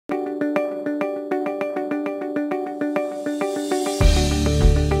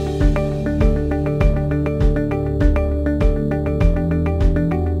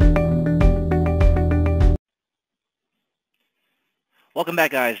Welcome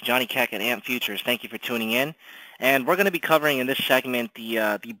back, guys. Johnny Keck at AMP Futures. Thank you for tuning in. And we're going to be covering in this segment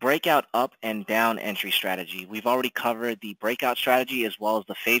the breakout up and down entry strategy. We've already covered the breakout strategy as well as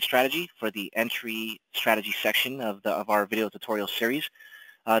the fade strategy for the entry strategy section of our video tutorial series.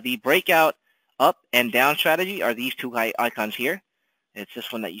 The breakout up and down strategy are these two icons here. It's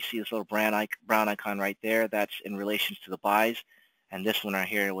this one that you see, this little brown icon right there. That's in relation to the buys, and this one right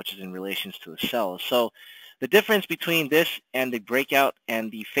here, which is in relation to the sells. So the difference between this and the breakout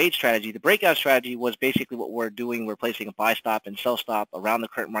and the fade strategy, the breakout strategy was basically what we're doing. We're placing a buy stop and sell stop around the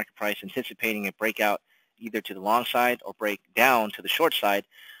current market price, anticipating a breakout either to the long side or break down to the short side.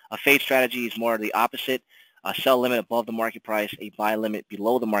 A fade strategy is more the opposite. A sell limit above the market price, a buy limit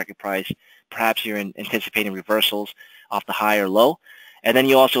below the market price. Perhaps you're anticipating reversals off the high or low. And then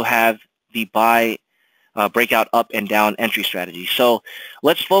you also have the buy breakout up and down entry strategy. So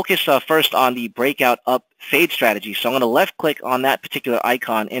let's focus first on the breakout up fade strategy. So I'm going to left click on that particular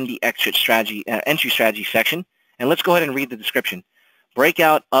icon in the entry strategy section, and let's go ahead and read the description.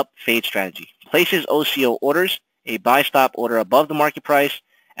 Breakout up fade strategy places OCO orders, a buy stop order above the market price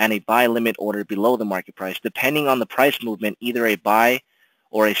and a buy limit order below the market price. Depending on the price movement, either a buy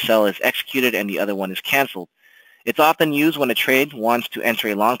or a sell is executed and the other one is canceled. It's often used when a trade wants to enter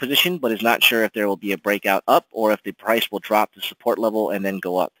a long position but is not sure if there will be a breakout up or if the price will drop to support level and then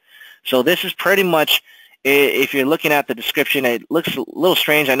go up. So this is pretty much, if you're looking at the description, it looks a little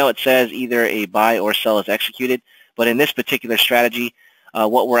strange. I know it says either a buy or sell is executed, but in this particular strategy,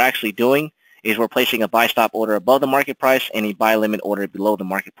 what we're actually doing is we're placing a buy stop order above the market price and a buy limit order below the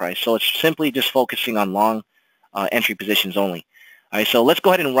market price. So it's simply just focusing on long entry positions only. All right, so let's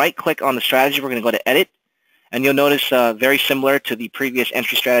go ahead and right click on the strategy. We're going to go to edit. And you'll notice very similar to the previous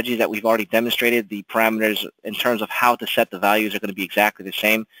entry strategies that we've already demonstrated, the parameters in terms of how to set the values are going to be exactly the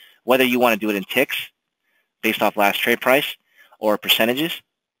same, whether you want to do it in ticks based off last trade price or percentages.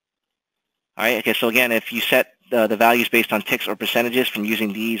 All right, okay, so again, if you set the values based on ticks or percentages from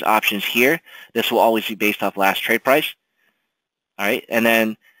using these options here, this will always be based off last trade price. All right, and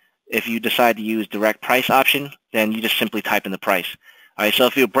then if you decide to use direct price option, then you just simply type in the price. All right, so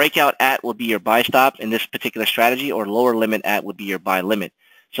if your breakout at would be your buy stop in this particular strategy, or lower limit at would be your buy limit.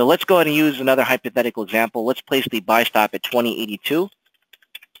 So let's go ahead and use another hypothetical example. Let's place the buy stop at 2082,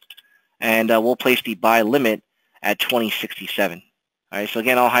 and we'll place the buy limit at 2067. All right, so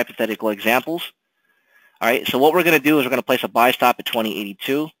again, all hypothetical examples. All right, so what we're going to do is we're going to place a buy stop at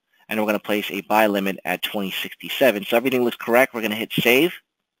 2082, and we're going to place a buy limit at 2067. So everything looks correct. We're going to hit save.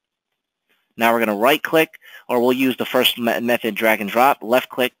 Now we're going to right click, or we'll use the first method, drag and drop. Left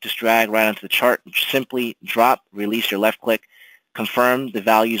click, just drag right onto the chart. Simply drop, release your left click, confirm the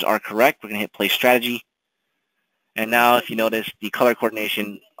values are correct. We're going to hit play strategy. And now if you notice, the color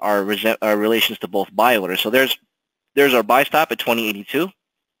coordination are relations to both buy orders. So there's our buy stop at 2082,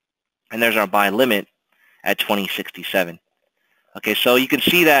 and there's our buy limit at 2067. Okay, so you can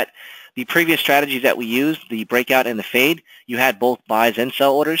see that the previous strategies that we used, the breakout and the fade, you had both buys and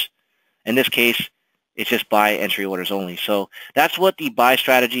sell orders. In this case, it's just buy entry orders only. So that's what the buy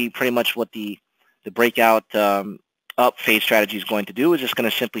strategy, pretty much what the breakout up fade strategy is going to do, is it's going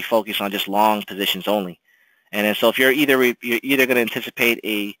to simply focus on just long positions only. And then, so if you're either going to anticipate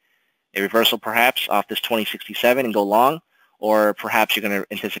a reversal perhaps off this 2067 and go long, or perhaps you're going to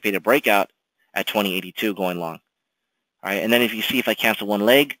anticipate a breakout at 2082 going long. All right, and then if you see, if I cancel one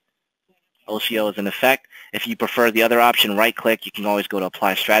leg, OCO is in effect. If you prefer the other option, right click, you can always go to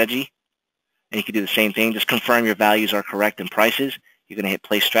apply strategy. And you can do the same thing. Just confirm your values are correct in prices. You're going to hit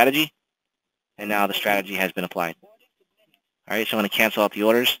place strategy. And now the strategy has been applied. All right, so I'm going to cancel out the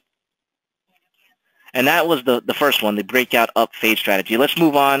orders. And that was the first one, the breakout up fade strategy. Let's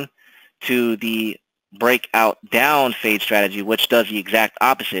move on to the breakout down fade strategy, which does the exact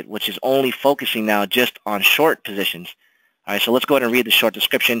opposite, which is only focusing now just on short positions. All right, so let's go ahead and read the short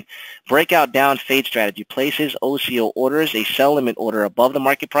description. Breakout down fade strategy places OCO orders, a sell limit order above the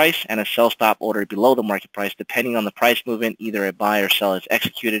market price and a sell stop order below the market price. Depending on the price movement, either a buy or sell is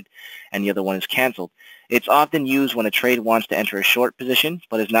executed and the other one is canceled. It's often used when a trade wants to enter a short position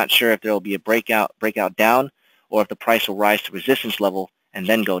but is not sure if there will be a breakout down or if the price will rise to resistance level and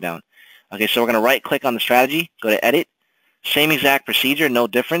then go down. Okay, so we're going to right click on the strategy, go to edit. Same exact procedure, no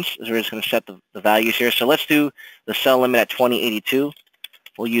difference. We're just going to set the values here. So let's do the sell limit at 2082.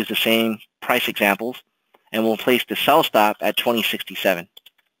 We'll use the same price examples, and we'll place the sell stop at 2067.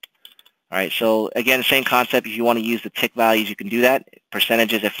 All right, so again, same concept. If you want to use the tick values, you can do that.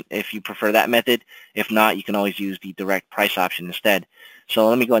 Percentages if you prefer that method. If not, you can always use the direct price option instead. So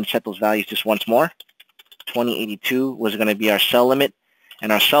let me go ahead and set those values just once more. 2082 was going to be our sell limit,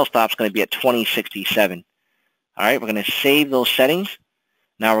 and our sell stop is going to be at 2067. All right, we're going to save those settings,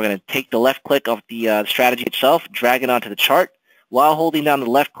 Now we're going to take the left click of the strategy itself, drag it onto the chart while holding down the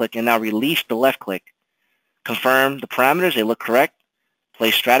left click, and now release the left click. Confirm the parameters, they look correct.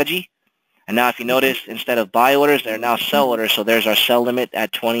 Place strategy. And now if you notice, instead of buy orders, they're now sell orders. So there's our sell limit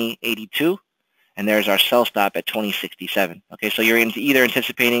at 2082, and there's our sell stop at 2067. Okay, so you're either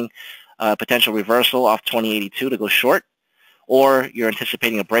anticipating a potential reversal off 2082 to go short, or you're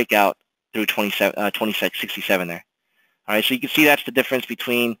anticipating a breakout through 2067 there. All right, so you can see that's the difference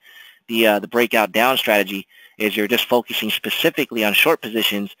between the breakout down strategy, is you're just focusing specifically on short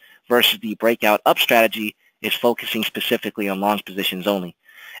positions, versus the breakout up strategy is focusing specifically on long positions only.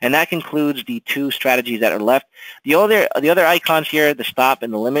 And that concludes the two strategies that are left. The other icons here, the stop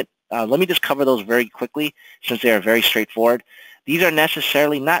and the limit, let me just cover those very quickly since they are very straightforward. These are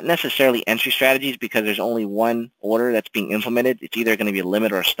not necessarily entry strategies because there's only one order that's being implemented. It's either going to be a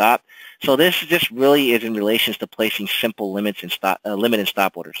limit or a stop. So this just really is in relation to placing simple limits and limit and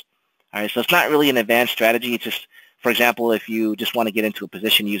stop orders. All right, so it's not really an advanced strategy. It's just, for example, if you just want to get into a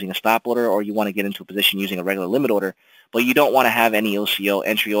position using a stop order, or you want to get into a position using a regular limit order, but you don't want to have any OCO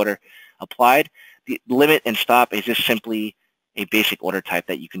entry order applied, the limit and stop is just simply a basic order type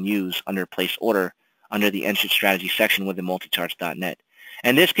that you can use under place order under the entry strategy section within MultiCharts.net.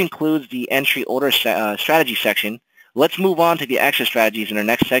 And this concludes the entry order strategy section. Let's move on to the exit strategies in our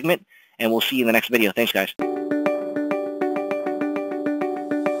next segment, and we'll see you in the next video. Thanks, guys.